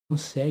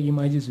consegue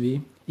mais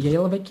desver. E aí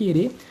ela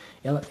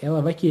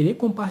vai querer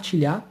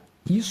compartilhar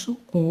isso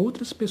com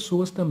outras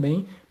pessoas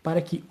também,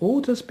 para que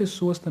outras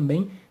pessoas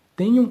também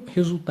tenham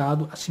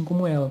resultado assim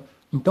como ela.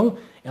 Então,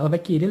 ela vai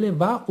querer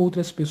levar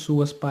outras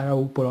pessoas para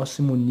o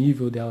próximo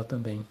nível dela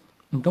também.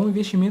 Então, o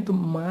investimento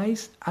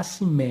mais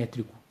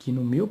assimétrico, que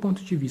no meu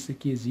ponto de vista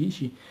que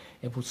existe,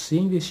 é você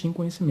investir em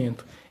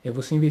conhecimento, é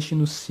você investir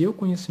no seu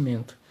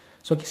conhecimento.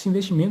 Só que esse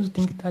investimento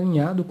tem que estar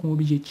alinhado com o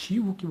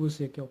objetivo que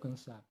você quer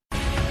alcançar.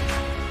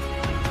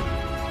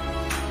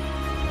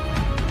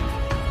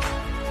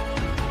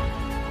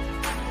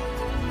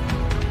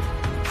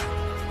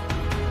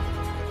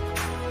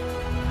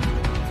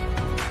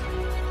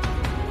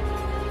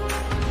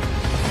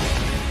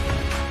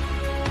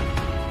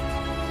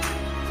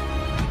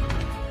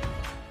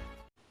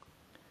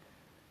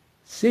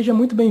 Seja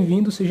muito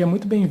bem-vindo, seja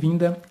muito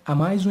bem-vinda a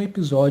mais um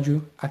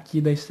episódio aqui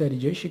da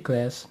Strategist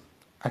Class.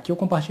 Aqui eu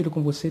compartilho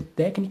com você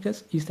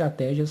técnicas e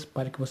estratégias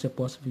para que você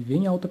possa viver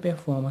em alta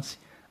performance,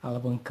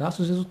 alavancar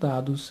seus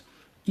resultados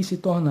e se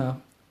tornar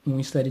um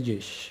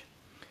strategist.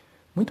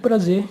 Muito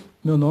prazer,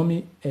 meu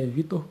nome é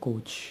Vitor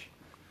Couthe.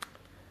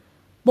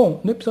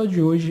 Bom, no episódio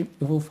de hoje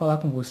eu vou falar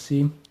com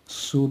você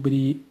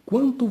sobre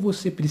quanto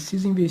você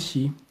precisa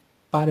investir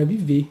para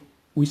viver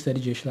o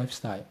Strategist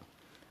Lifestyle.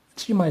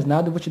 Antes de mais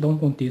nada, eu vou te dar um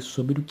contexto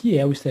sobre o que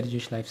é o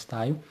Strategist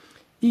Lifestyle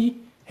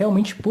e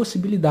realmente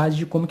possibilidades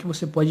de como que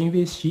você pode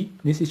investir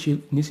nesse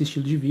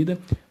estilo de vida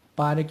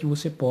para que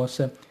você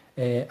possa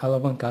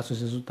alavancar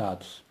seus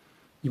resultados.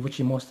 E vou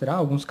te mostrar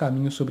alguns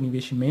caminhos sobre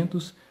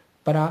investimentos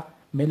para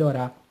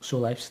melhorar o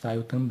seu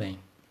lifestyle também.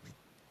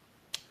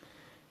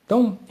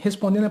 Então,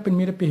 respondendo a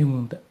primeira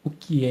pergunta, o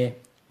que é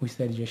o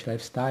Strategist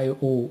Lifestyle?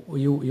 Ou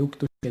eu que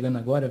estou chegando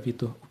agora,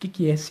 Vitor, o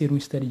que é ser um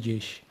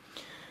Strategist?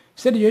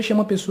 Strategist é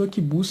uma pessoa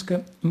que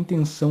busca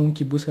intenção,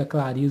 que busca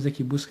clareza,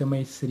 que busca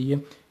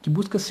maestria, que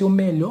busca ser o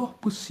melhor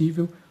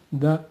possível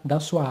da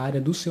sua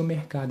área, do seu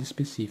mercado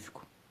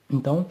específico.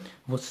 Então,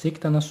 você que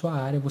está na sua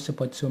área, você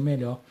pode ser o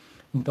melhor.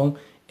 Então,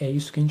 é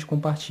isso que a gente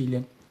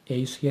compartilha, é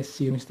isso que é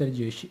ser um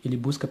strategist. Ele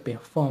busca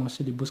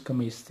performance, ele busca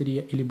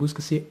maestria, ele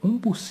busca ser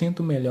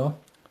 1% melhor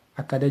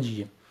a cada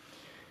dia.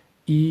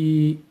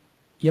 E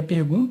a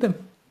pergunta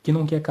que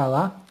não quer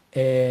calar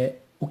é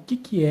o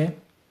que é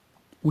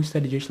o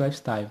Strategist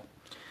Lifestyle.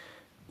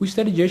 O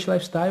Strategist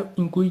Lifestyle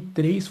inclui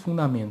três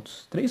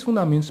fundamentos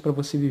para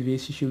você viver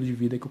esse estilo de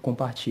vida que eu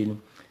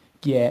compartilho,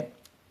 que é,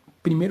 o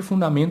primeiro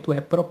fundamento é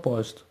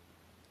propósito.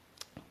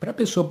 Para a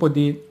pessoa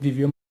poder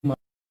viver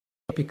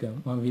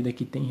uma vida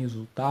que tem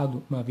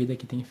resultado, uma vida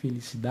que tem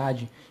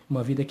felicidade,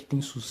 uma vida que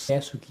tem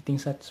sucesso, que tem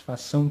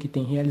satisfação, que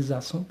tem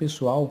realização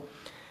pessoal,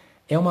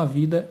 é uma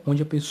vida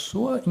onde a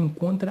pessoa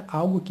encontra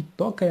algo que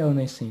toca ela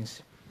na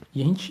essência.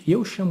 E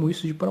eu chamo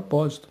isso de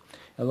propósito.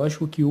 É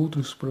lógico que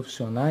outros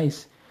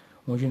profissionais,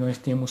 onde nós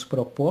temos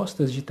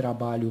propostas de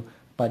trabalho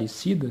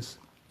parecidas,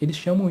 eles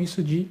chamam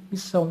isso de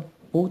missão,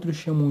 outros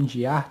chamam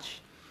de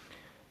arte,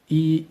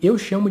 e eu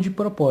chamo de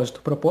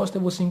propósito. Propósito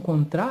é você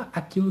encontrar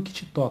aquilo que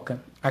te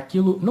toca,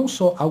 aquilo não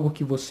só algo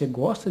que você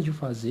gosta de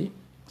fazer,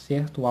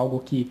 certo? Algo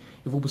que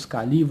eu vou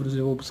buscar livros,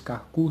 eu vou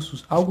buscar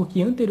cursos, algo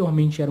que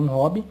anteriormente era um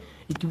hobby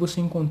e que você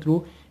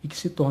encontrou e que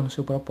se torna o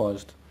seu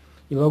propósito.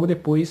 E logo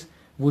depois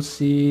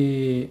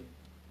você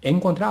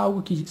encontrar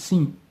algo que,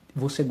 sim,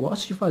 você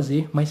gosta de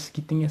fazer, mas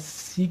que tenha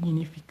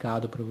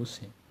significado para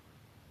você.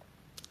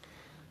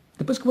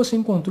 Depois que você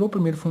encontrou o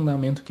primeiro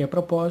fundamento, que é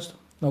propósito,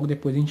 logo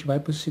depois a gente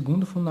vai para o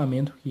segundo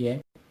fundamento, que é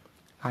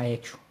a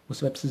action.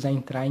 Você vai precisar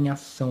entrar em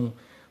ação,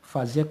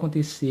 fazer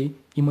acontecer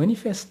e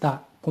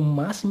manifestar com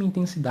máxima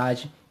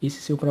intensidade esse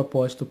seu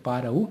propósito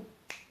para o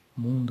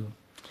mundo.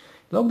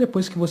 Logo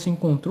depois que você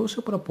encontrou o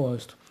seu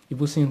propósito e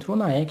você entrou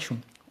na action,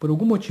 por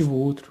algum motivo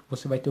ou outro,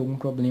 você vai ter algum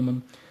problema,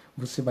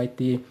 você vai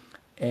ter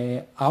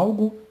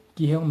algo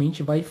que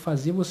realmente vai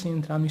fazer você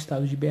entrar no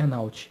estado de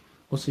burnout.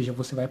 Ou seja,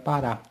 você vai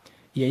parar.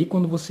 E aí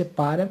quando você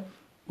para,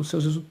 os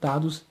seus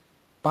resultados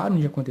param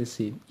de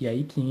acontecer. E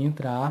aí que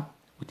entra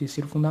o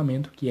terceiro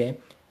fundamento, que é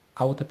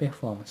alta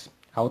performance.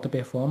 A alta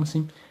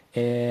performance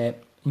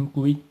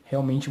inclui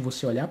realmente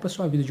você olhar para a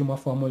sua vida de uma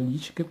forma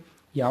holística,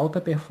 e a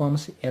alta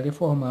performance ela é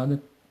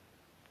formada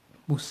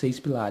por 6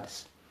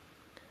 pilares.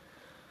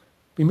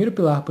 Primeiro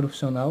pilar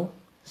profissional,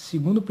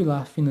 segundo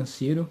pilar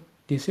financeiro,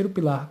 terceiro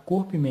pilar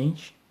corpo e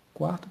mente,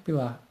 quarto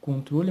pilar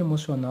controle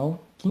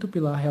emocional, quinto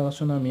pilar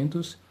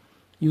relacionamentos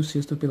e o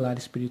sexto pilar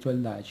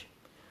espiritualidade.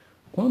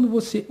 Quando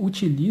você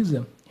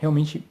utiliza,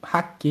 realmente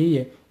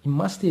hackeia e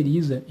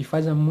masteriza e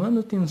faz a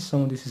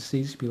manutenção desses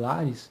 6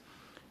 pilares,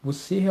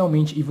 você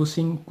realmente, e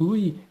você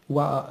inclui,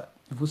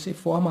 você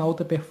forma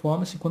alta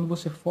performance. Quando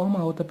você forma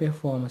alta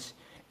performance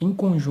em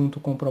conjunto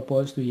com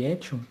propósito e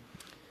action,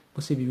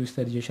 você vive o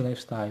Strategist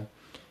Lifestyle.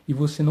 E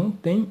você não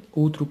tem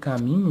outro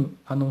caminho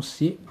a não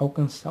ser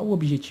alcançar o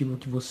objetivo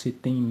que você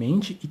tem em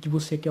mente e que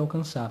você quer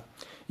alcançar.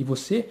 E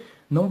você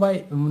não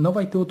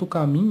vai ter outro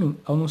caminho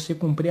a não ser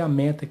cumprir a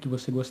meta que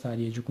você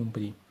gostaria de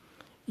cumprir.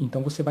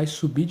 Então você vai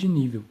subir de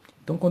nível.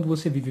 Então quando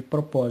você vive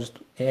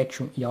propósito,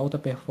 action e alta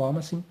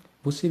performance,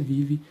 você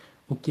vive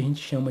o que a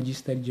gente chama de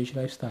strategist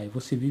lifestyle.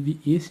 Você vive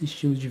esse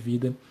estilo de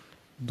vida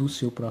do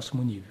seu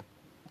próximo nível.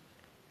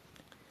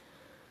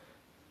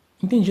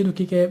 Entendido o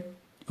que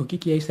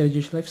é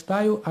strategist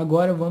lifestyle,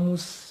 agora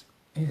vamos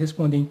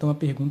responder então a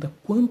pergunta: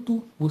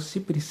 quanto você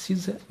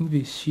precisa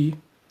investir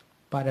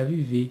para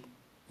viver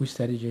o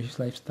strategist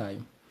lifestyle?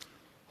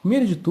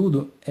 Primeiro de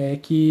tudo é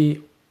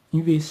que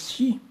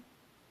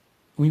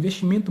o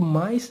investimento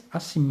mais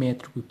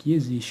assimétrico que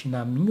existe,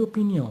 na minha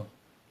opinião,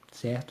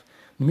 certo?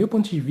 No meu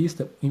ponto de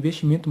vista, o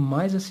investimento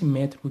mais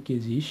assimétrico que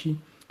existe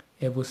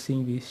é você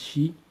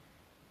investir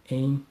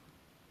em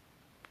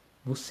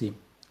você.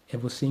 É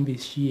você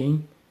investir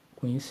em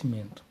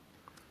conhecimento.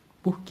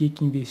 Por que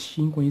que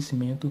investir em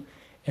conhecimento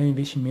é o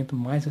investimento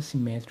mais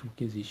assimétrico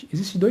que existe?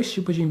 Existem dois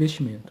tipos de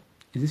investimento.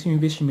 Existem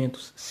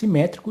investimentos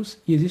simétricos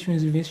e existem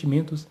os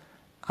investimentos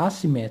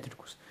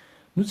assimétricos.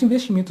 Nos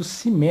investimentos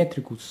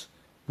simétricos,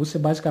 você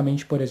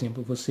basicamente, por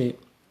exemplo, você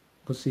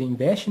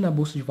investe na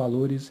bolsa de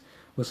valores,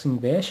 você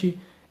investe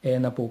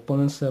na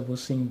poupança,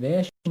 você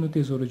investe no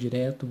tesouro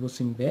direto,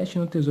 você investe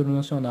no tesouro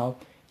nacional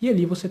e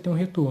ali você tem um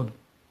retorno.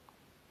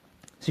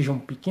 Seja um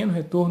pequeno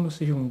retorno,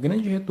 seja um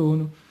grande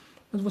retorno,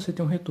 mas você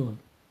tem um retorno.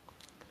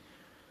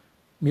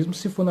 Mesmo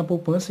se for na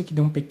poupança que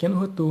dê um pequeno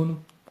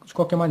retorno, de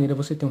qualquer maneira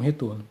você tem um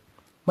retorno.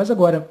 Mas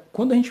agora,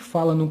 quando a gente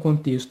fala no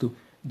contexto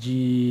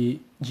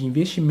de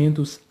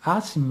investimentos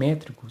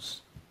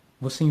assimétricos,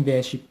 você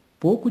investe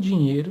pouco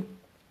dinheiro,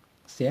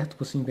 certo?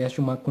 Você investe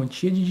uma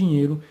quantia de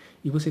dinheiro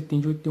e você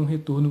tende a ter um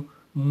retorno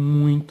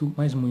muito,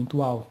 mas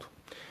muito alto.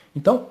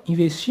 Então,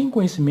 investir em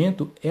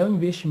conhecimento é o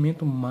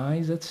investimento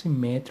mais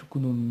assimétrico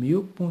no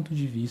meu ponto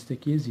de vista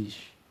que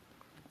existe.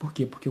 Por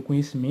quê? Porque o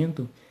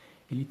conhecimento,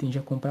 ele tende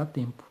a comprar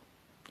tempo.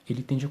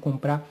 Ele tende a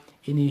comprar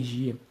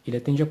energia. Ele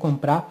tende a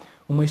comprar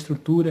uma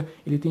estrutura,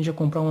 ele tende a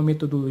comprar uma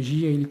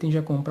metodologia, ele tende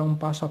a comprar um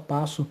passo a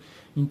passo.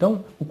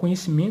 Então, o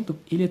conhecimento,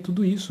 ele é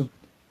tudo isso.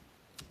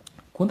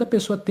 Quando a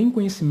pessoa tem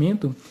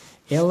conhecimento,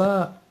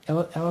 ela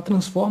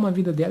transforma a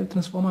vida dela e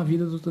transforma a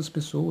vida das outras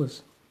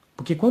pessoas.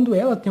 Porque quando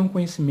ela tem um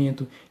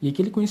conhecimento e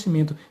aquele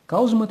conhecimento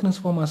causa uma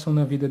transformação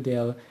na vida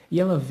dela e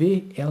ela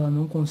vê, ela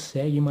não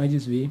consegue mais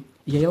desver.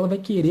 E aí ela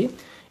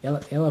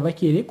vai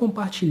querer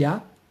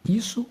compartilhar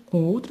isso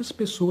com outras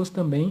pessoas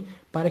também,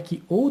 para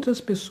que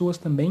outras pessoas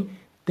também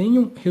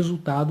tenham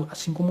resultado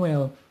assim como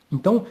ela.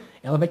 Então,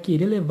 ela vai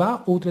querer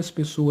levar outras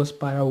pessoas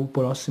para o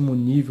próximo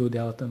nível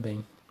dela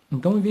também.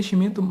 Então, o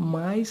investimento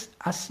mais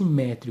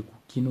assimétrico,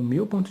 que no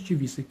meu ponto de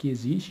vista que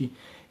existe,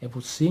 é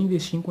você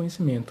investir em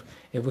conhecimento,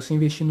 é você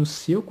investir no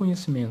seu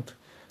conhecimento.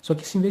 Só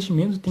que esse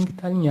investimento tem que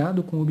estar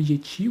alinhado com o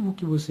objetivo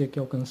que você quer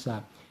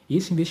alcançar.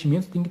 Esse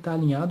investimento tem que estar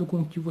alinhado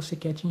com o que você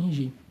quer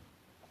atingir.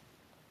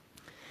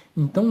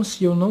 Então,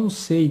 se eu não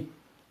sei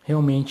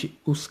realmente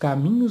os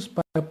caminhos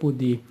para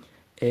poder,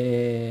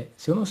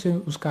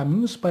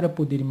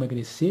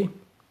 emagrecer,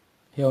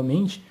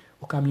 realmente,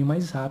 o caminho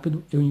mais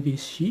rápido é eu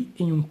investir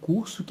em um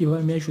curso que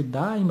vai me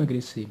ajudar a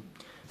emagrecer.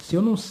 Se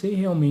eu não sei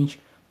realmente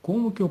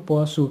como que eu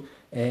posso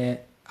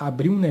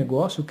abrir um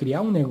negócio,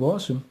 criar um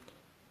negócio,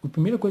 a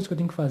primeira coisa que eu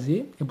tenho que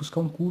fazer é buscar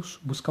um curso,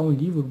 buscar um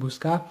livro,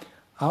 buscar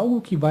algo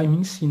que vai me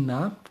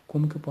ensinar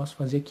como que eu posso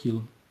fazer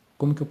aquilo,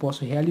 como que eu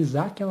posso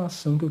realizar aquela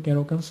ação que eu quero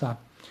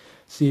alcançar.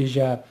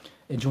 Seja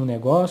de um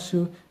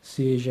negócio,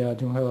 seja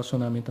de um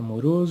relacionamento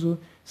amoroso,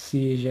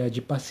 seja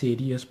de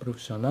parcerias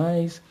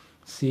profissionais,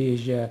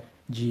 seja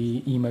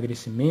de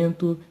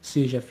emagrecimento,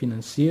 seja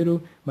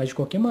financeiro, mas de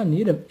qualquer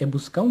maneira é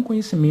buscar um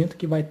conhecimento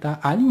que vai estar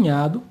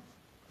alinhado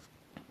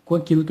com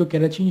aquilo que eu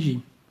quero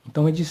atingir.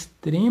 Então é de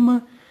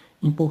extrema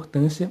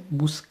importância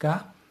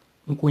buscar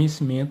um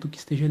conhecimento que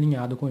esteja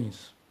alinhado com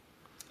isso.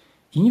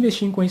 E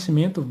investir em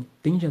conhecimento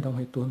tende a dar um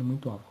retorno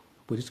muito alto.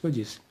 Por isso que eu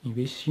disse,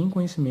 investir em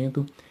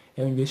conhecimento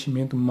é o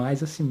investimento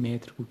mais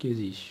assimétrico que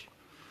existe.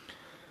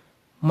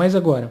 Mas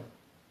agora,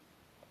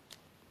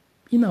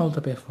 e na alta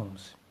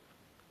performance?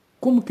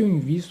 Como que eu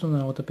invisto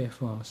na alta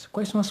performance?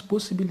 Quais são as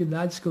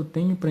possibilidades que eu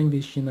tenho para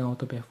investir na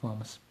alta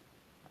performance?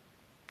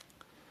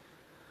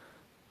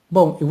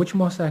 Bom, eu vou te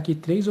mostrar aqui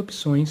 3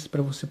 opções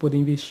para você poder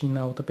investir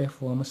na alta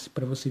performance,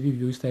 para você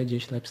viver o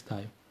strategist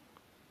lifestyle.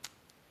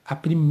 A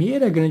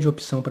primeira grande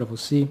opção para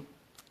você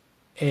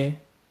é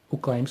o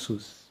Climb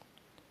SUS.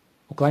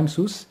 O Climb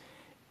SUS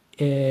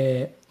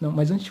Não,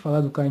 mas antes de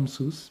falar do Climb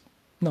SUS,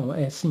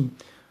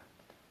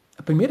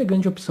 a primeira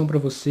grande opção para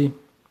você,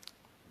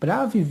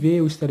 para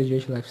viver o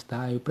strategist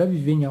lifestyle, para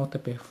viver em alta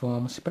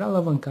performance, para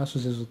alavancar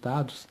seus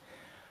resultados,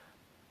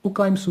 o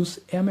Climb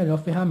SUS é a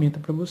melhor ferramenta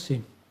para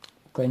você.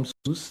 O Climb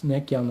SUS, né,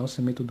 que é a nossa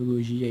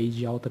metodologia aí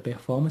de alta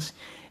performance,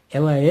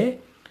 ela é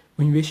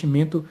o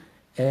investimento,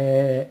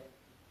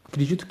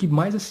 acredito que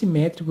mais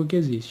assimétrico que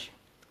existe,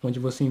 onde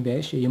você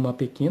investe aí uma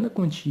pequena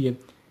quantia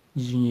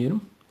de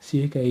dinheiro,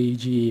 cerca aí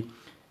de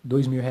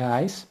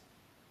R$2.000,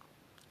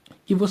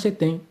 e você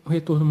tem um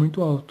retorno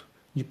muito alto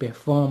de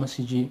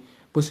performance, de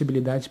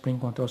possibilidades para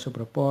encontrar o seu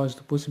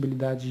propósito,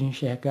 possibilidades de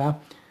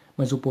enxergar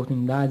mais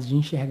oportunidades, de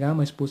enxergar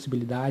mais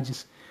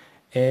possibilidades.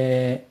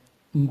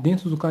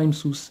 Dentro do Climb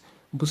SUS,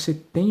 você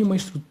tem uma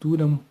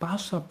estrutura, um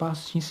passo a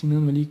passo te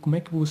ensinando ali como é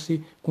que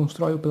você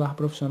constrói o pilar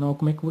profissional,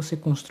 como é que você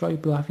constrói o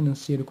pilar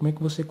financeiro, como é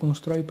que você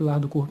constrói o pilar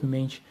do corpo e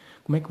mente,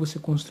 como é que você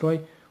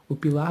constrói o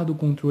pilar do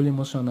controle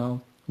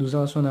emocional, dos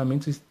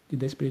relacionamentos e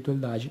da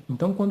espiritualidade.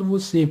 Então, quando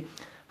você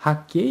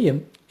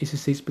hackeia esses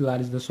 6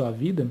 pilares da sua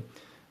vida,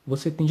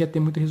 você tende a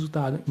ter muito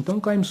resultado. Então,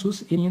 o Climb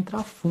SUS, ele entra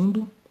a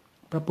fundo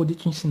para poder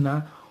te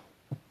ensinar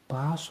o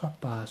passo a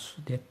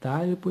passo,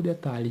 detalhe por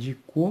detalhe, de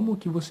como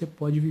que você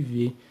pode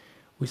viver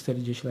o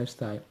Strategist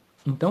Lifestyle.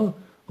 Então,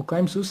 o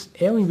Climb SUS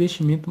é o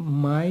investimento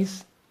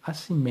mais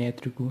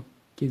assimétrico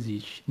que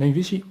existe.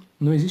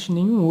 Não existe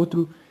nenhum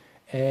outro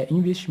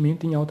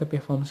investimento em alta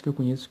performance que eu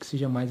conheço que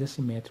seja mais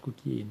assimétrico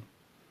que ele.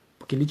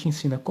 Porque ele te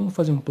ensina como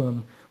fazer um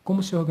plano,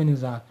 como se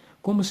organizar,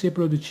 como ser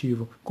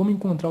produtivo, como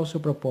encontrar o seu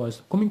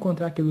propósito, como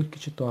encontrar aquilo que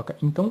te toca.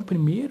 Então, o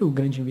primeiro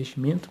grande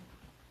investimento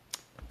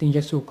tende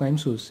a ser o Climb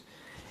SUS.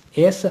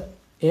 Essa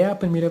é a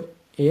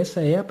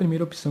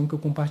primeira opção que eu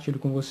compartilho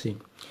com você.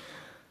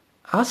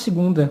 A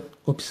segunda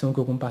opção que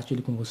eu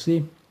compartilho com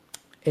você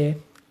é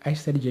a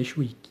Strategist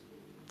Week.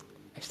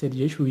 A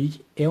Strategist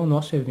Week é o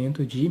nosso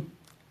evento de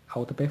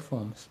alta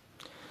performance.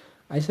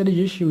 A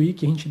Strategist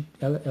Week,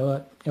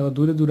 ela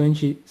dura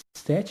durante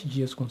 7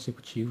 dias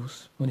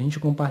consecutivos, onde a gente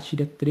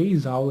compartilha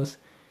 3 aulas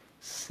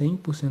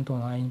 100%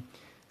 online,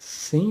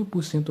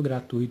 100%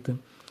 gratuita,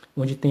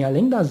 onde tem,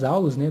 além das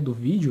aulas, né, do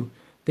vídeo,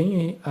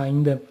 tem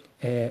ainda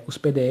os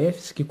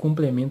PDFs que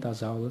complementam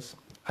as aulas.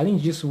 Além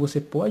disso,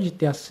 você pode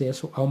ter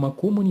acesso a uma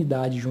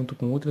comunidade junto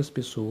com outras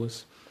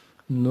pessoas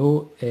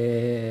no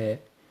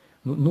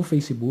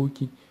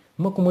Facebook,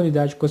 uma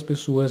comunidade com as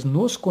pessoas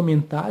nos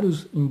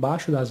comentários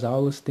embaixo das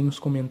aulas, tem os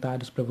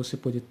comentários para você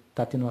poder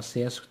estar tendo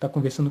acesso, estar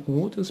conversando com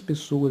outras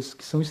pessoas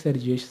que são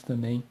strategistas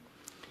também,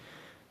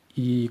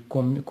 e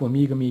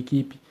comigo, a minha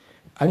equipe.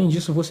 Além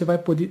disso, você vai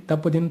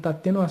podendo estar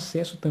tendo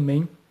acesso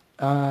também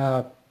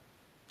a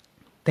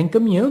está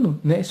encaminhando,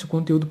 né, esse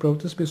conteúdo para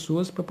outras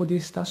pessoas para poder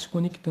estar se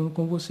conectando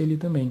com você ali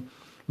também.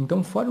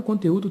 Então, fora o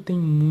conteúdo, tem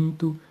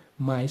muito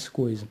mais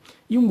coisa.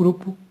 E um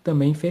grupo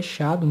também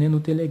fechado, né, no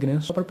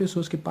Telegram, só para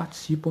pessoas que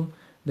participam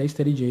da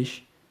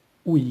Strategist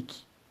Week.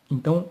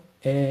 Então,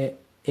 é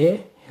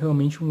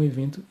realmente um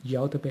evento de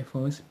alta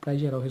performance para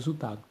gerar o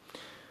resultado.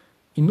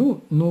 E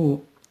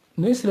no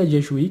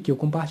Strategist Week, eu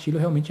compartilho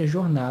realmente a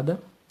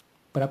jornada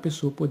para a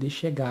pessoa poder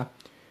chegar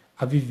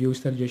a viver o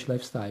Strategist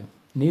Lifestyle.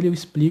 Nele eu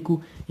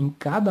explico em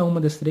cada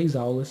uma das 3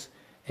 aulas.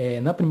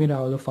 Na primeira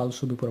aula eu falo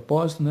sobre o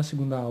propósito, na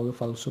segunda aula eu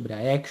falo sobre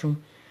a action,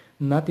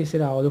 na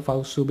terceira aula eu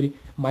falo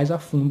mais a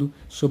fundo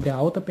sobre a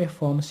alta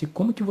performance,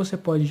 como que você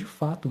pode de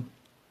fato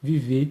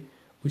viver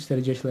o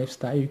Strategist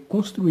Lifestyle e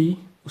construir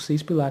os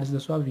 6 pilares da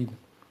sua vida.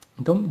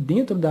 Então,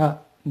 dentro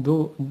da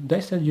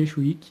Strategist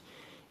Week,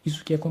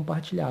 isso que é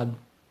compartilhado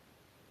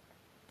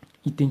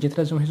e tende a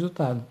trazer um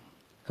resultado.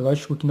 É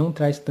lógico que não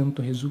traz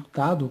tanto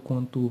resultado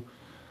quanto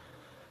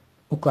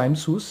o Climb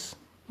SUS,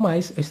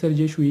 mas a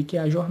Strategist Week é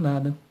a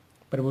jornada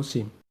para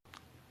você.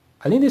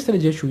 Além da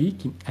Strategist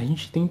Week, a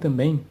gente tem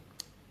também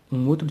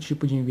um outro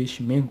tipo de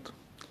investimento,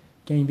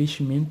 que é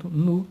investimento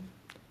no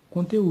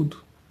conteúdo,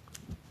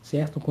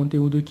 certo? O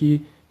conteúdo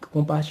que eu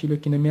compartilho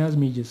aqui nas minhas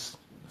mídias,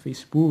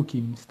 Facebook,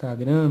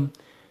 Instagram,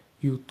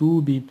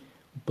 YouTube,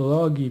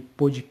 blog,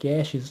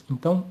 podcasts.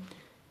 Então,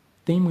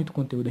 tem muito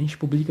conteúdo. A gente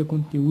publica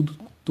conteúdo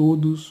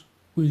todos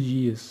os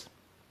dias.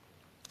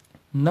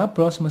 Na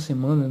próxima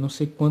semana, não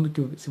sei quando,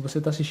 se você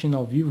está assistindo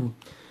ao vivo,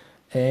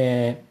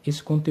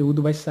 esse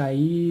conteúdo vai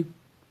sair,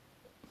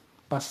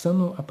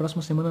 passando a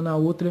próxima semana, na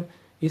outra,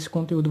 esse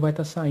conteúdo vai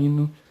estar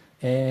saindo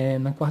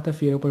na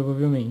quarta-feira,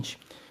 provavelmente.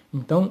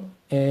 Então,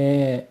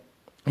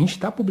 a gente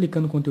está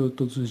publicando conteúdo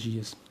todos os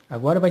dias.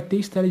 Agora vai ter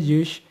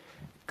Strategist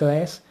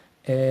Class,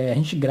 a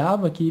gente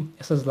grava aqui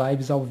essas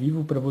lives ao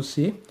vivo para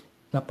você,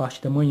 na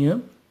parte da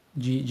manhã,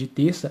 de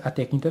terça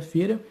até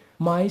quinta-feira,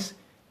 mas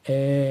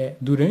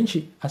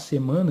durante a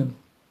semana,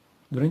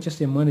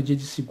 dia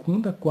de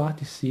segunda,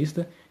 quarta e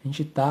sexta, a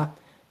gente está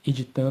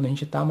editando, a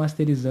gente está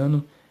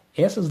masterizando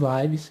essas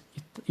lives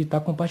e está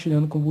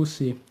compartilhando com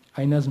você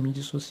aí nas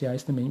mídias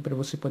sociais também, para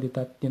você poder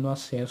estar tendo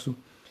acesso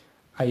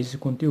a esse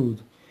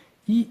conteúdo.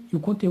 E o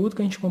conteúdo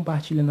que a gente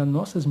compartilha nas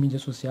nossas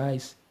mídias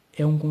sociais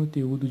é um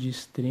conteúdo de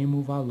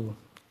extremo valor.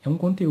 É um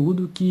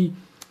conteúdo que,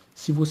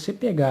 se você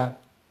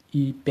pegar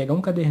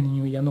um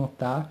caderninho e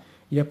anotar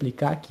e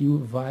aplicar aquilo,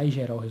 vai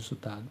gerar o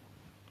resultado.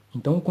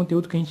 Então, o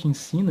conteúdo que a gente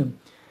ensina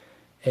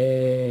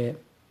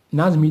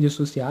nas mídias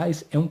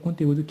sociais é um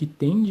conteúdo que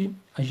tende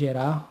a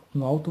gerar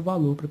um alto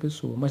valor para a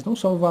pessoa. Mas não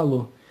só o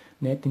valor,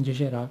 né, tende a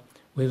gerar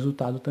o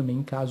resultado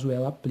também, caso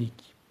ela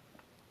aplique.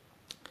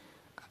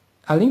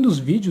 Além dos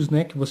vídeos,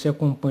 né, que você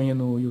acompanha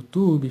no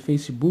YouTube,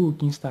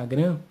 Facebook,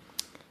 Instagram,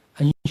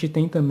 a gente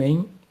tem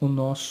também o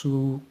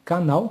nosso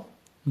canal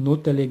no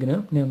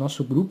Telegram, né, o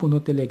nosso grupo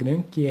no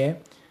Telegram, que é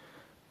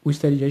o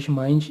Strategist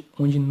Mind,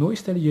 onde no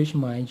Strategist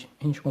Mind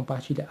a gente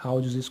compartilha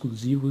áudios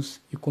exclusivos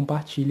e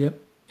compartilha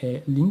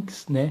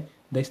links, né,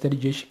 da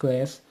Strategist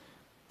Class,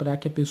 para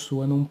que a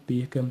pessoa não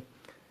perca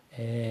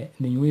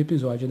nenhum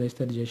episódio da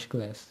Strategist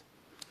Class.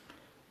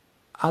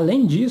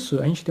 Além disso,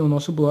 a gente tem o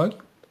nosso blog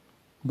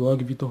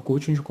Vitor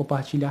Coach, onde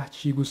compartilha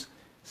artigos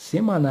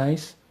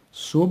semanais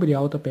sobre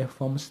alta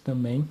performance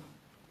também,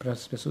 para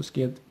as pessoas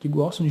que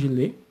gostam de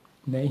ler,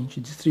 né? A gente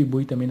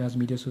distribui também nas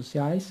mídias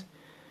sociais.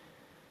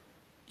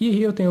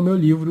 E eu tenho o meu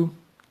livro,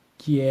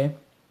 que é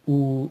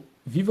o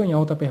Viva em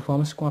Alta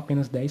Performance com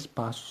apenas 10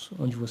 passos,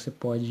 onde você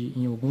pode,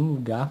 em algum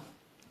lugar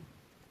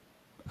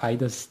aí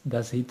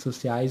das redes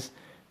sociais,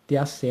 ter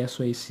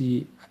acesso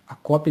a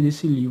cópia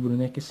desse livro,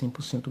 né, que é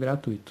 100%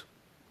 gratuito.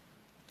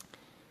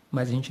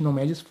 Mas a gente não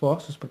mede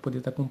esforços para poder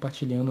estar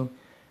compartilhando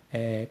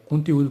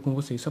conteúdo com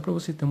vocês. Só para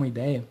você ter uma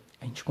ideia,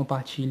 a gente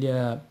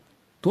compartilha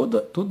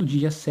todo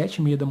dia às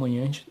 7h30 da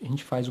manhã, a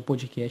gente faz o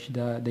podcast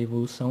da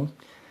evolução.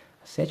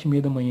 Às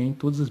 7h30 da manhã, em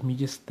todas as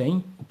mídias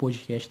tem o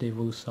podcast da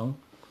evolução.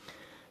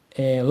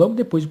 Logo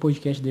depois do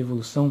podcast da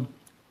evolução,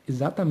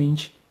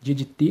 exatamente dia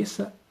de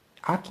terça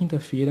a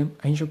quinta-feira,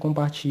 a gente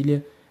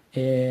compartilha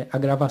a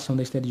gravação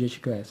da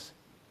Strategist Class,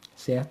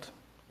 certo?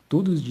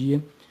 Todos os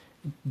dias,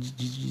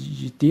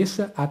 de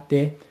terça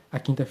até a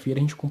quinta-feira,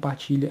 a gente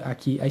compartilha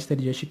aqui a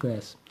Strategist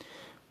Class,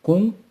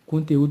 com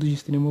conteúdo de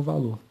extremo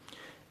valor.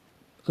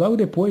 Logo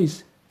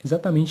depois,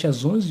 exatamente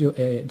às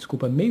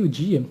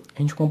meio-dia,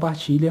 a gente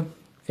compartilha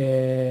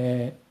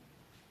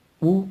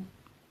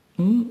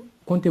um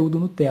conteúdo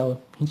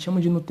Nutella. A gente chama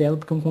de Nutella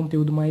porque é um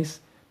conteúdo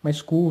mais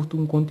curto,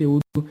 um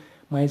conteúdo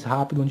mais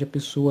rápido, onde a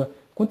pessoa...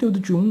 Conteúdo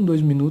de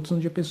 1-2 minutos,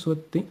 onde a pessoa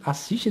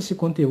assiste esse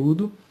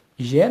conteúdo,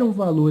 gera um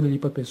valor ali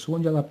para a pessoa,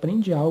 onde ela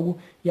aprende algo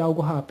e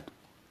algo rápido.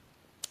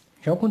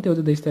 Já o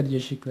conteúdo da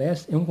Strategist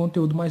Class é um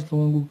conteúdo mais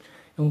longo,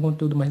 é um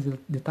conteúdo mais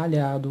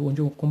detalhado, onde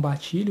eu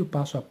compartilho o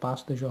passo a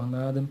passo da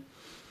jornada.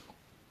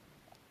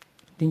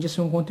 Tende a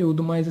ser um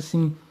conteúdo mais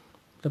assim,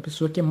 da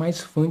pessoa que é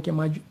mais fã, que é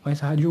mais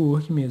hard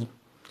work mesmo.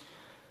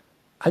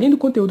 Além do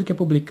conteúdo que é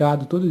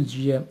publicado todo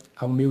dia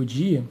ao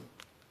meio-dia,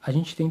 a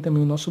gente tem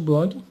também o nosso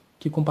blog,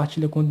 que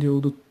compartilha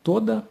conteúdo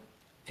toda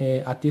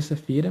a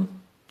terça-feira,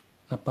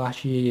 na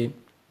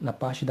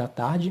parte da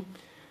tarde,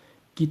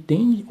 que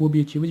tem o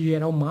objetivo de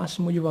gerar o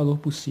máximo de valor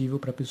possível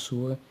para a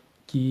pessoa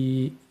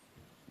que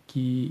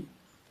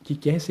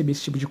quer receber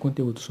esse tipo de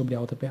conteúdo sobre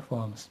alta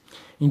performance.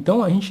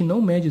 Então, a gente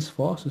não mede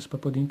esforços para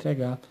poder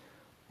entregar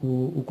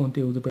o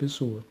conteúdo para a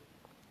pessoa,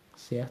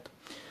 certo?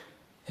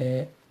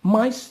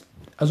 Mas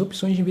as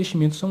opções de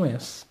investimento são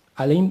essas.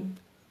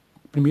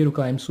 Primeira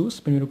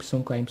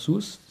opção, Climb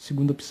SUS.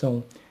 Segunda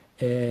opção,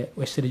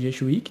 o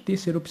Strategist Week.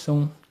 Terceira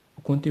opção,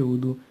 o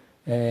conteúdo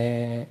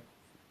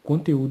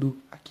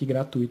aqui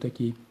gratuito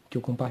aqui, que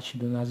eu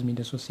compartilho nas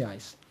mídias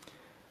sociais.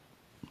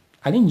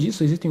 Além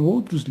disso, existem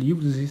outros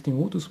livros, existem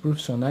outros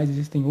profissionais,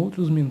 existem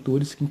outros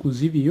mentores que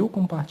inclusive eu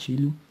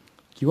compartilho,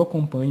 que eu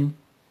acompanho,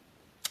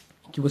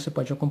 que você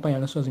pode acompanhar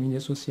nas suas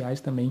mídias sociais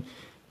também,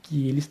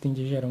 que eles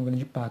tendem a gerar um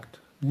grande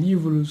impacto.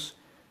 Livros,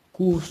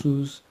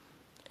 cursos,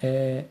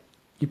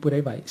 e por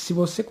aí vai. Se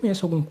você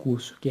conhece algum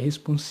curso que é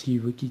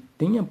responsivo, que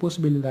tem a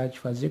possibilidade de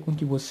fazer com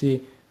que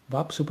você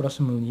vá para o seu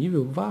próximo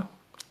nível,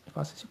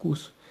 faça esse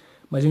curso.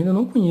 Mas eu ainda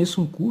não conheço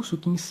um curso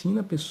que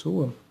ensina a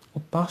pessoa o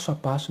passo a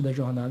passo da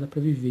jornada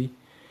para viver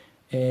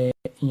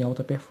em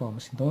alta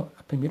performance. Então,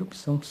 a primeira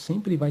opção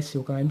sempre vai ser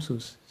o Climb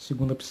SUS.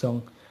 Segunda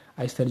opção,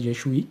 a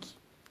Strategist Week,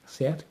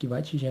 certo? Que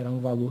vai te gerar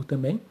um valor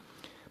também.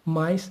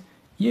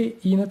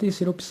 E na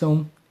terceira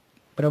opção,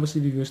 para você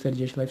viver o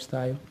Strategist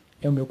Lifestyle,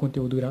 é o meu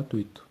conteúdo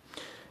gratuito.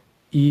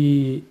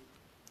 E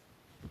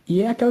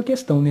é aquela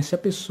questão, né? Se a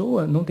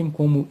pessoa não tem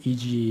como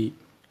ir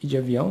de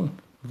avião,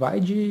 vai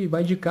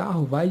de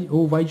carro,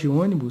 ou vai de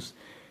ônibus.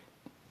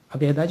 A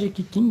verdade é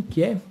que quem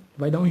quer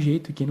vai dar um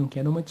jeito, quem não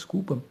quer dá uma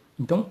desculpa.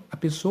 Então, a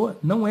pessoa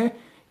não é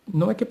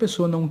que a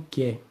pessoa não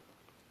quer,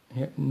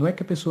 não é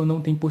que a pessoa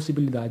não tem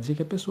possibilidades, é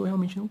que a pessoa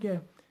realmente não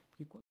quer.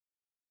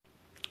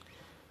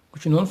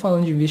 Continuando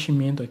falando de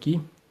investimento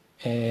aqui,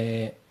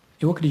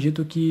 eu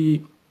acredito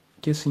que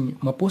assim,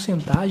 uma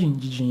porcentagem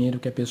de dinheiro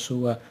que a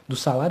pessoa, do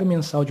salário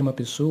mensal de uma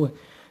pessoa,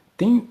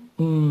 tem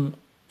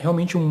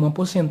realmente uma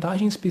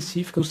porcentagem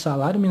específica do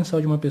salário mensal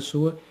de uma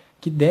pessoa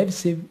que deve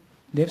ser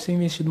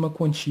investido uma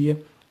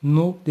quantia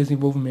no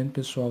desenvolvimento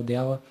pessoal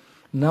dela,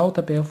 na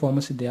alta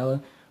performance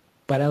dela,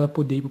 para ela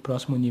poder ir para o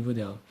próximo nível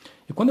dela.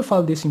 E quando eu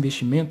falo desse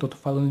investimento, eu estou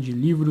falando de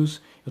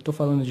livros, eu estou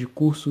falando de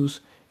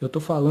cursos, eu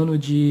estou falando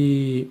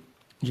de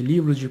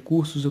livros, de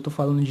cursos, eu estou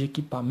falando de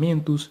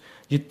equipamentos,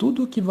 de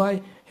tudo que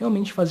vai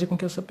realmente fazer com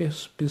que essa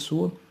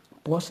pessoa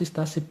possa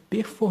estar se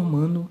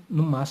performando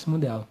no máximo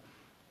dela.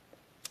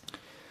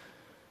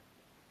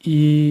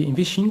 E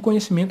investir em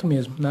conhecimento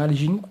mesmo, na área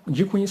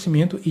de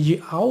conhecimento e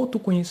de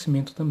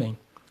autoconhecimento também.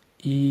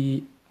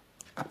 E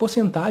a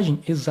porcentagem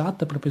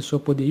exata para a pessoa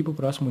poder ir para o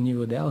próximo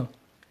nível dela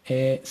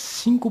é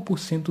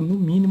 5%, no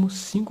mínimo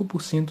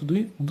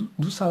 5%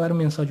 do salário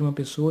mensal de uma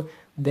pessoa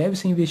deve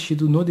ser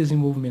investido no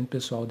desenvolvimento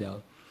pessoal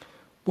dela.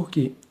 Por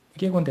quê? O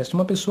que acontece? Se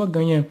uma pessoa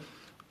ganha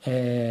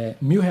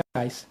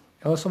R$1.000,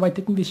 ela só vai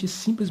ter que investir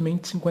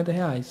simplesmente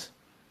R$50.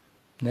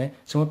 Né?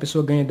 Se uma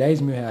pessoa ganha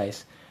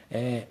R$10.000,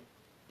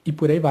 e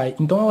por aí vai.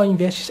 Então ela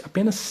investe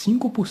apenas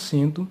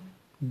 5%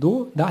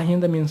 da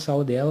renda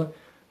mensal dela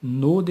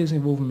no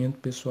desenvolvimento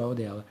pessoal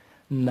dela,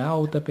 na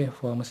alta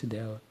performance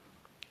dela.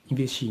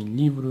 Investir em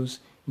livros,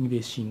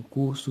 investir em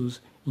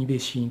cursos,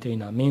 investir em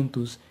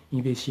treinamentos,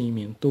 investir em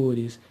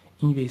mentores,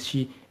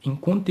 investir em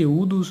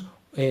conteúdos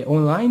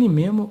online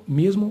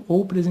mesmo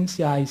ou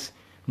presenciais.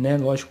 Né?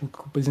 Lógico que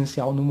o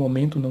presencial no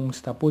momento não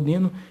está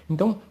podendo.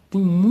 Então, tem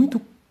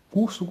muito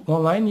curso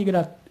online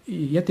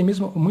e até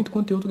mesmo muito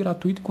conteúdo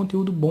gratuito e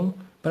conteúdo bom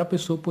para a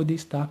pessoa poder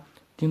estar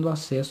tendo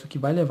acesso, que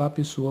vai levar a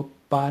pessoa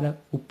para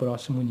o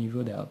próximo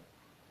nível dela.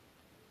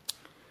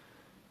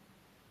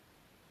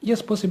 E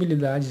as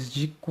possibilidades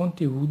de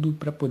conteúdo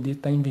para poder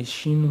estar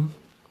investindo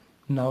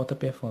na alta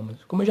performance?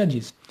 Como eu já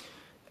disse,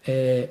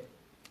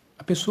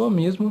 a pessoa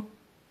mesmo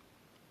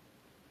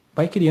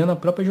vai criando a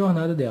própria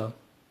jornada dela.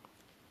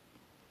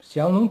 Se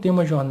ela não tem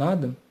uma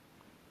jornada,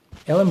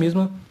 ela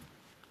mesma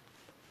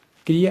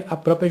cria a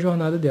própria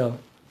jornada dela.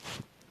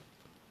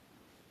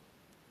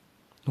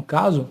 No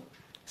caso,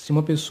 se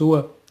uma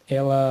pessoa,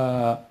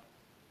 a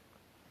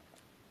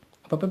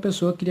própria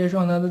pessoa cria a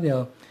jornada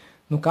dela.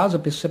 No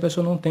caso, se a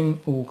pessoa não tem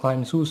o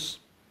Client,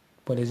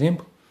 por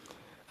exemplo,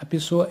 a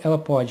pessoa ela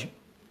pode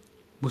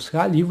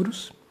buscar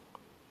livros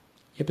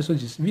e a pessoa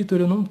diz: Vitor,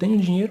 eu não tenho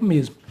dinheiro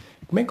mesmo.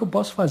 Como é que eu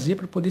posso fazer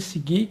para poder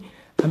seguir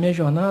a minha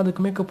jornada?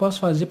 Como é que eu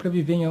posso fazer para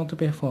viver em alta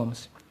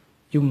performance?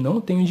 Eu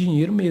não tenho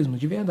dinheiro mesmo,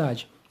 de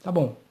verdade. Tá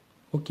bom,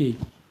 ok.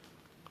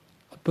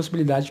 A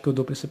possibilidade que eu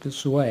dou para essa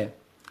pessoa é: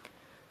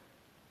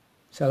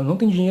 se ela não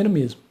tem dinheiro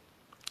mesmo,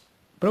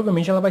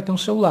 provavelmente ela vai ter um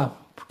celular,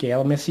 porque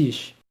ela me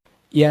assiste.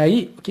 E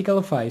aí, o que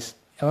ela faz?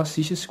 Ela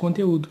assiste esse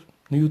conteúdo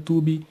no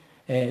YouTube,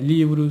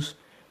 livros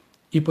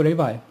e por aí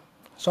vai.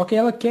 Só que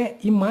ela quer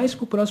ir mais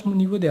para o próximo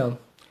nível dela.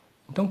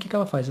 Então, o que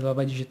ela faz? Ela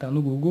vai digitar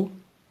no Google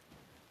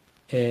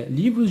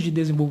livros de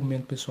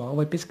desenvolvimento pessoal,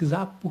 vai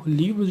pesquisar por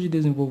livros de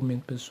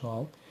desenvolvimento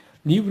pessoal,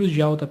 livros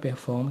de alta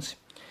performance,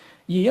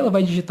 e aí ela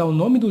vai digitar o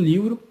nome do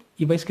livro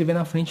e vai escrever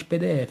na frente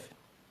PDF.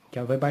 Que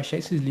ela vai baixar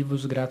esses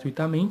livros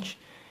gratuitamente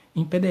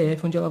em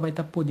PDF, onde ela vai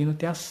estar podendo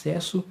ter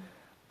acesso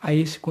a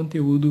esse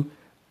conteúdo,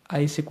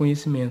 a esse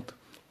conhecimento.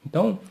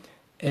 Então,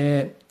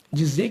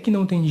 dizer que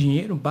não tem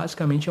dinheiro,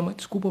 basicamente, é uma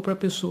desculpa para a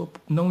pessoa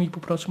não ir para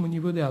o próximo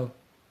nível dela.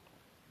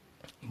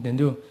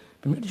 Entendeu?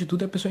 Primeiro de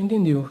tudo, é a pessoa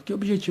entender que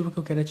objetivo que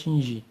eu quero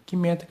atingir, que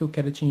meta que eu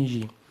quero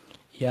atingir.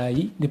 E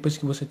aí, depois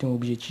que você tem um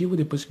objetivo,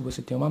 depois que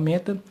você tem uma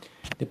meta,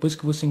 depois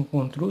que você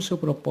encontrou o seu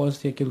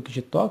propósito e aquilo que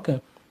te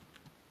toca,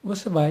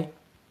 você vai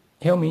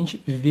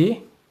realmente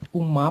ver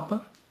o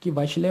mapa que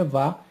vai te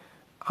levar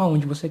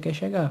aonde você quer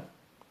chegar.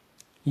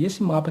 E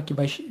esse mapa que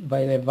vai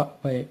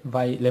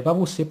levar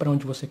você para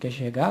onde você quer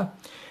chegar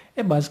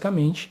é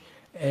basicamente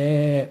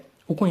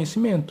o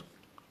conhecimento.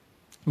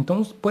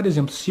 Então, por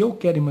exemplo, se eu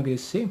quero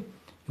emagrecer,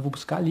 eu vou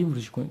buscar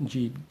livros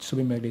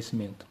sobre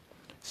emagrecimento.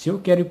 Se eu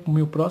quero ir para o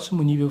meu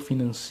próximo nível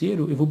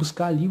financeiro, eu vou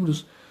buscar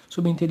livros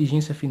sobre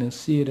inteligência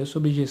financeira,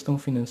 sobre gestão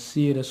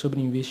financeira, sobre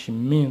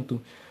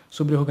investimento,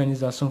 sobre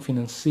organização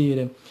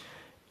financeira.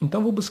 Então,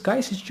 eu vou buscar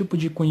esse tipo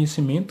de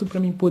conhecimento para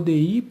mim poder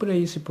ir para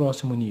esse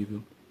próximo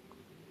nível.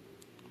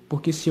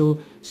 Porque se eu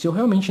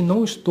realmente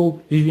não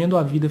estou vivendo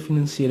a vida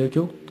financeira que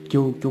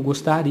eu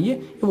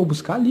gostaria, eu vou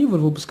buscar livro,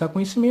 eu vou buscar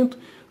conhecimento.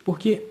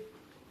 Porque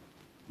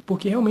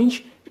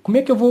realmente, como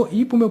é que eu vou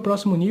ir para o meu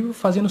próximo nível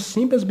fazendo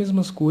sempre as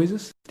mesmas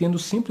coisas, tendo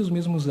sempre os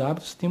mesmos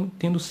hábitos,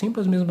 tendo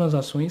sempre as mesmas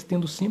ações,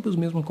 tendo sempre os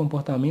mesmos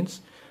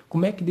comportamentos?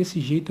 Como é que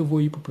desse jeito eu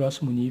vou ir para o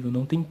próximo nível?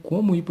 Não tem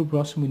como ir para o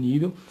próximo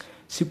nível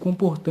se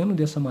comportando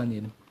dessa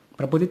maneira.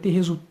 Para poder ter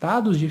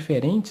resultados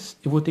diferentes,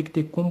 eu vou ter que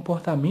ter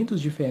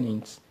comportamentos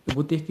diferentes. Eu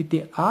vou ter que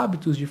ter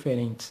hábitos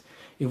diferentes.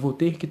 Eu vou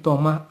ter que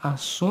tomar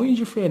ações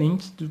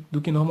diferentes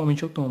do que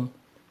normalmente eu tomo.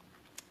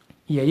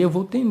 E aí eu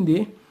vou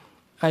tender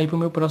a ir para o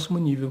meu próximo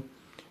nível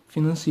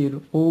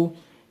financeiro ou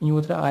em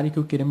outra área que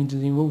eu queira me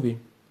desenvolver.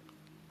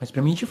 Mas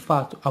para mim, de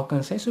fato,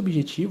 alcançar esse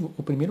objetivo,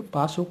 o primeiro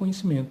passo é o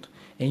conhecimento.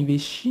 É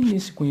investir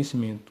nesse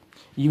conhecimento.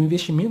 E o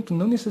investimento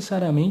não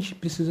necessariamente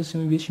precisa ser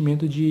um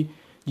investimento de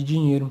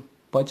dinheiro.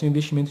 Pode ser um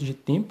investimento de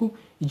tempo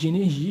e de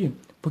energia.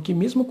 Porque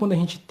mesmo quando a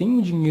gente tem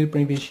um dinheiro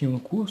para investir em um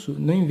curso,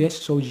 não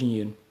investe só o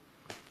dinheiro.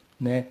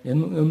 Né? Eu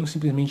não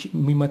simplesmente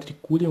me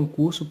matriculo em um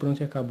curso,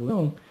 pronto e acabou.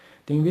 Não.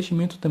 Tem um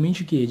investimento também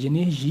de quê? De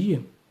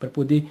energia, para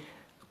poder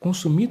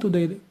consumir todo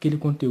aquele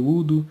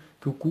conteúdo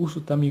que o curso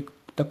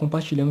está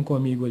compartilhando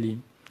comigo ali.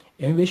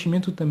 É um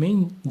investimento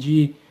também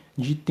de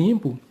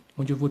tempo,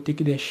 onde eu vou ter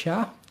que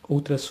deixar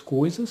outras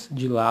coisas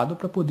de lado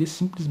para poder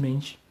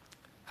simplesmente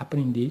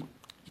aprender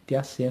e ter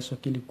acesso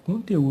àquele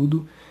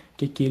conteúdo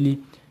que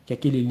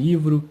aquele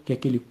livro, que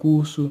aquele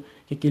curso,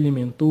 que aquele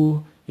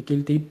mentor, que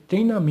aquele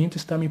treinamento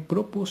está me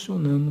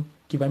proporcionando,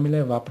 que vai me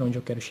levar para onde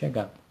eu quero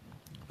chegar.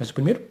 Mas o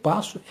primeiro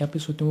passo é a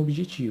pessoa ter um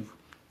objetivo.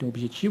 Ter um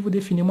objetivo,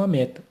 definir uma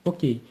meta.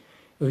 Ok,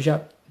 eu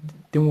já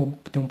tenho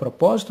um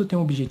propósito,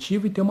 tenho um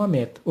objetivo e tenho uma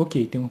meta.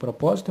 Ok, tenho um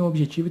propósito, tenho um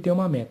objetivo e tenho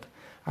uma meta.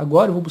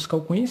 Agora eu vou buscar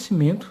o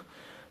conhecimento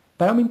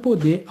para me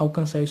poder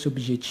alcançar esse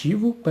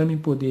objetivo, para me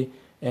poder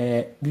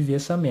viver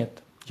essa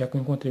meta, já que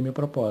eu encontrei meu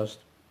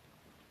propósito.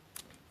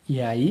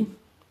 E aí,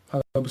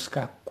 ela vai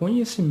buscar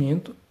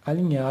conhecimento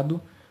alinhado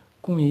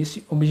com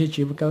esse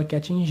objetivo que ela quer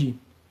atingir.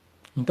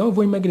 Então eu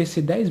vou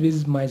emagrecer 10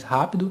 vezes mais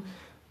rápido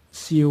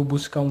se eu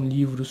buscar um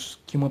livro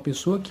que uma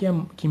pessoa que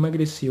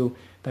emagreceu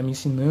está me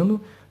ensinando,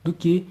 do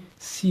que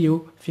se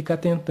eu ficar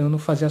tentando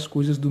fazer as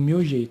coisas do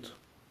meu jeito.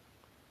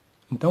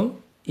 Então,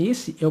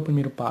 esse é o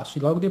primeiro passo.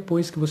 E logo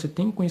depois que você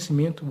tem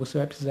conhecimento, você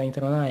vai precisar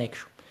entrar na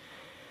action.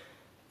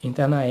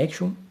 Entrar na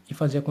action e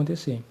fazer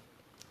acontecer.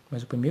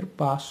 Mas o primeiro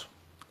passo,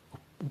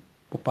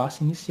 o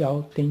passo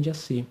inicial, tende a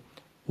ser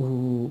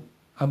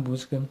a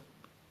busca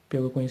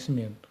pelo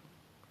conhecimento.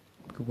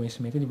 Porque o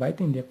conhecimento ele vai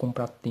tender a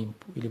comprar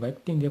tempo, ele vai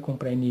tender a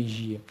comprar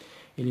energia,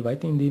 ele vai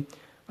tender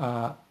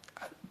a...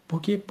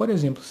 Porque, por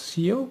exemplo,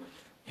 se eu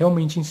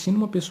realmente ensino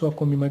uma pessoa a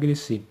como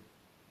emagrecer,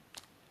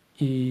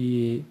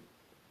 e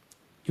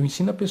eu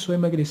ensino a pessoa a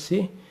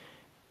emagrecer,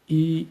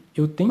 e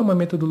eu tenho uma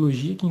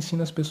metodologia que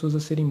ensina as pessoas a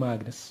serem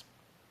magras,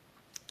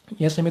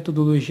 e essa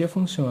metodologia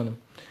funciona,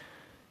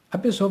 a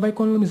pessoa vai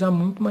economizar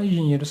muito mais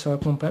dinheiro se ela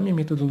comprar minha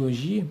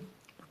metodologia,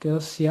 porque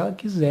se ela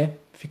quiser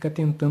fica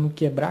tentando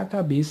quebrar a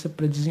cabeça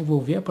para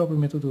desenvolver a própria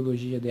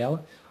metodologia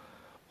dela,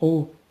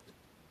 ou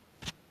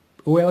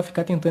ela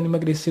ficar tentando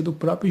emagrecer do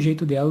próprio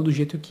jeito dela, do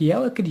jeito que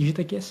ela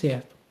acredita que é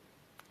certo.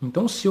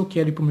 Então, se eu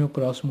quero ir para o meu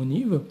próximo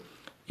nível,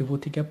 eu vou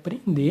ter que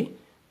aprender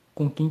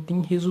com quem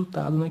tem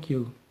resultado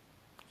naquilo.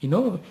 E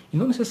não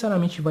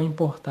necessariamente vai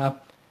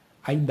importar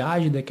a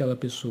idade daquela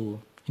pessoa,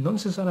 e não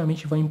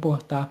necessariamente vai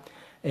importar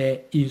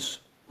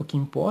isso. O que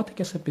importa é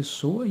que essa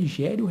pessoa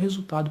gere o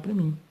resultado para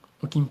mim.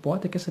 O que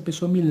importa é que essa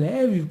pessoa me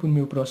leve para o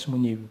meu próximo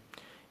nível.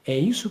 É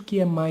isso que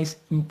é mais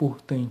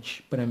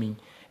importante para mim.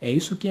 É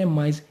isso que é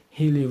mais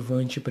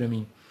relevante para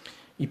mim.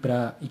 E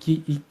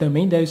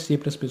também deve ser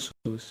para as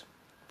pessoas.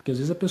 Porque às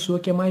vezes a pessoa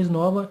que é mais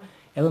nova,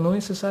 ela não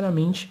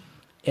necessariamente...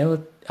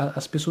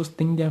 as pessoas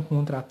tendem a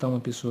contratar uma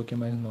pessoa que é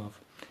mais nova.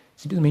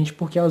 Simplesmente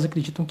porque elas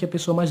acreditam que a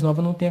pessoa mais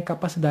nova não tem a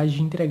capacidade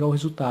de entregar o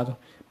resultado.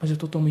 Mas é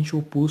totalmente o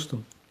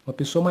oposto. Uma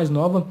pessoa mais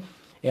nova,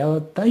 ela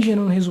está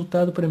gerando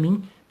resultado para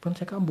mim,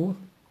 pronto, acabou.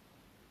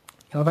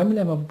 Ela vai me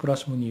levar para o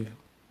próximo nível.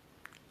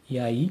 E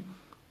aí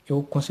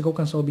eu consigo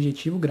alcançar o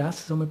objetivo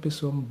graças a uma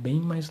pessoa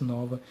bem mais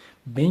nova,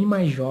 bem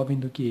mais jovem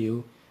do que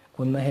eu,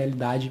 quando na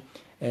realidade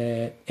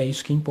é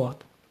isso que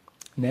importa.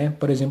 Né?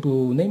 Por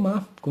exemplo, o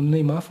Neymar, quando o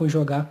Neymar foi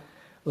jogar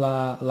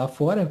lá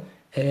fora,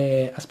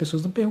 as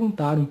pessoas não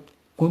perguntaram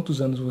quantos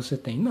anos você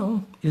tem.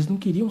 Não, eles não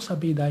queriam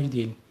saber a idade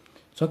dele.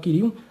 Só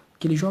queriam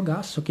que ele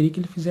jogasse, só queria que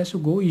ele fizesse o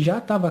gol. E já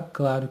estava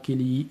claro que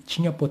ele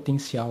tinha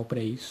potencial para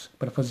isso,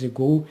 para fazer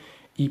gol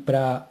e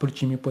para o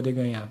time poder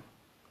ganhar.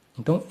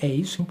 Então é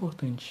isso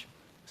importante.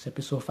 Se a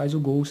pessoa faz o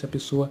gol, se a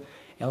pessoa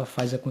ela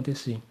faz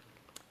acontecer.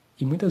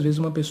 E muitas vezes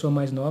uma pessoa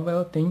mais nova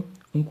ela tem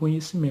um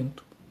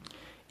conhecimento.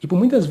 E por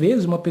muitas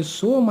vezes uma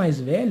pessoa mais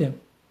velha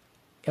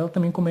ela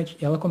também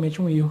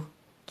comete um erro,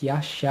 que é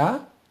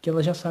achar que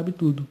ela já sabe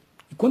tudo.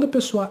 E quando a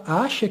pessoa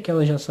acha que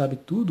ela já sabe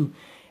tudo,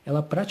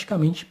 ela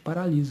praticamente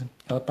paralisa.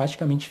 Ela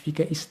praticamente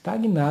fica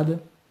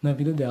estagnada na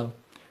vida dela.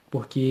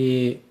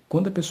 Porque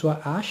quando a pessoa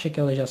acha que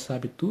ela já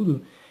sabe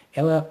tudo,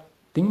 ela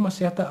tem uma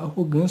certa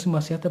arrogância,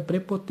 uma certa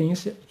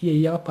prepotência, e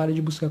aí ela para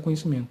de buscar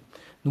conhecimento.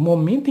 No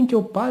momento em que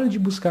eu paro de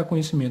buscar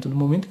conhecimento, no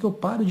momento que eu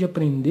paro de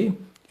aprender,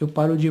 eu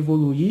paro de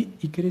evoluir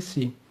e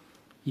crescer.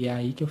 E é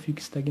aí que eu fico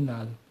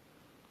estagnado.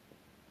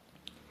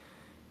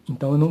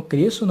 Então eu não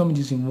cresço, não me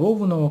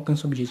desenvolvo, não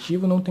alcanço o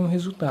objetivo, não tenho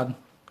resultado.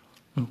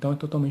 Então é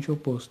totalmente o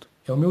oposto.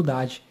 É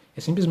humildade.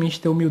 É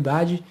simplesmente ter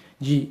humildade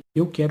de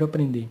eu quero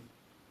aprender.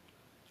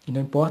 E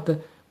não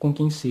importa com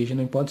quem seja,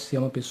 não importa se é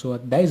uma pessoa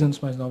 10 anos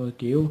mais nova do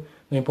que eu,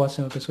 não importa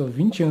se é uma pessoa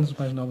 20 anos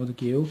mais nova do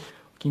que eu,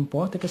 o que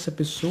importa é que essa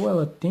pessoa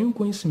ela tenha um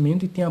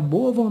conhecimento e tenha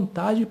boa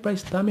vontade para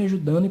estar me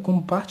ajudando e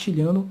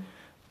compartilhando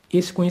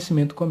esse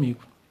conhecimento comigo.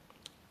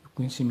 O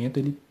conhecimento,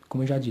 ele,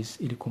 como eu já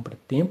disse, ele compra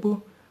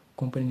tempo,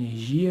 compra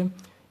energia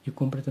e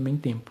compra também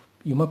tempo.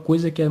 E uma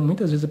coisa que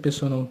muitas vezes a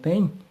pessoa não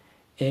tem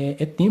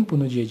é tempo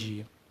no dia a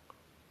dia.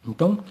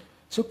 Então,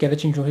 se eu quero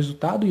atingir um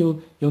resultado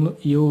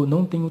e eu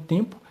não tenho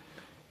tempo,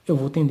 eu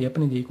vou tender a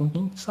aprender com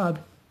quem sabe.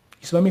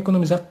 Isso vai me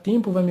economizar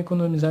tempo, vai me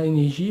economizar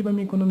energia e vai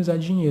me economizar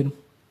dinheiro.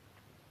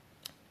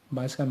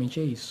 Basicamente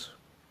é isso.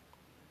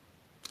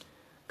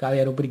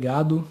 Galera,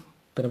 obrigado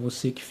para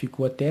você que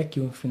ficou até aqui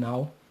no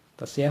final,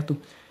 tá certo?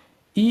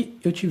 E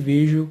eu te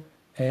vejo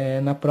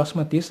na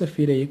próxima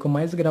terça-feira aí com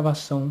mais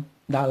gravação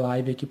da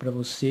live aqui para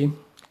você.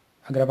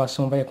 A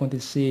gravação vai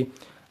acontecer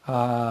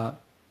a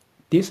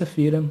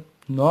terça-feira,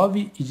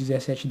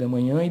 9h17 da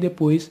manhã, e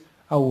depois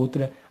a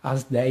outra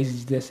às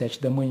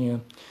 10h17 da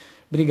manhã.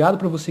 Obrigado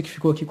para você que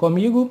ficou aqui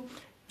comigo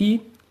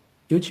e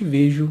eu te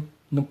vejo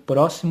no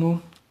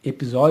próximo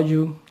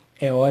episódio.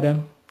 É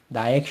hora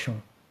da action.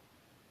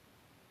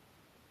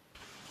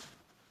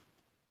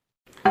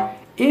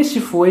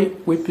 Esse foi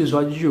o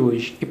episódio de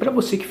hoje. E para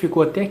você que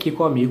ficou até aqui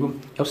comigo,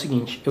 é o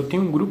seguinte, eu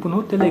tenho um grupo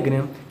no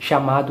Telegram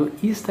chamado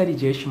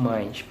Strategist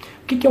Mind.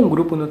 O que é um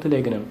grupo no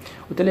Telegram?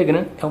 O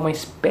Telegram é uma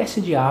espécie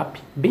de app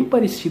bem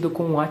parecido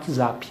com o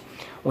WhatsApp,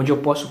 onde eu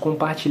posso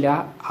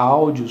compartilhar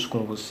áudios com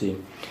você.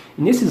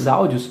 E nesses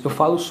áudios eu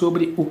falo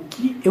sobre o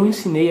que eu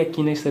ensinei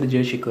aqui na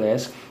Strategist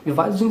Class e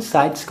vários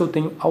insights que eu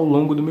tenho ao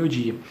longo do meu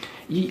dia.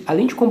 E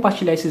além de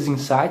compartilhar esses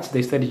insights da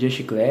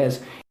Strategist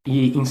Class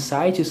e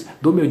insights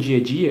do meu dia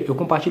a dia, eu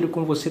compartilho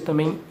com você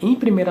também em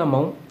primeira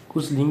mão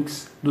os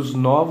links dos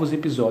novos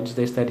episódios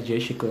da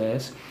Strategist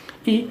Class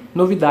e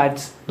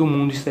novidades do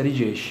mundo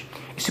Strategist.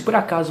 E se por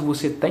acaso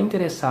você está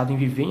interessado em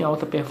viver em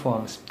alta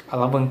performance,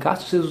 alavancar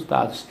seus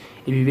resultados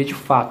e viver de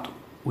fato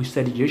o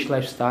Strategist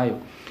Lifestyle,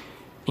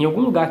 em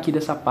algum lugar aqui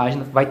dessa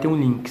página vai ter um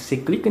link. Você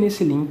clica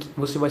nesse link,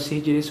 você vai ser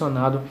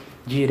direcionado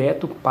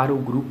direto para o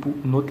grupo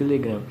no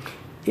Telegram.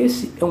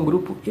 Esse é um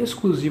grupo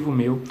exclusivo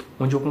meu,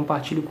 onde eu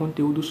compartilho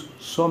conteúdos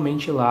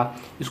somente lá.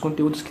 E os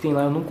conteúdos que tem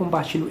lá eu não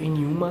compartilho em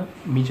nenhuma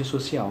mídia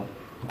social.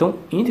 Então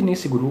entre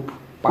nesse grupo,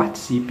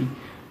 participe,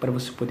 para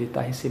você poder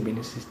estar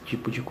recebendo esse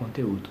tipo de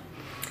conteúdo.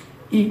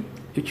 E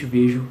eu te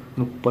vejo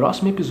no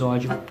próximo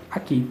episódio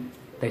aqui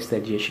da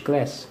Strategist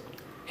Class.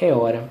 É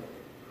hora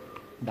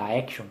da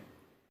action.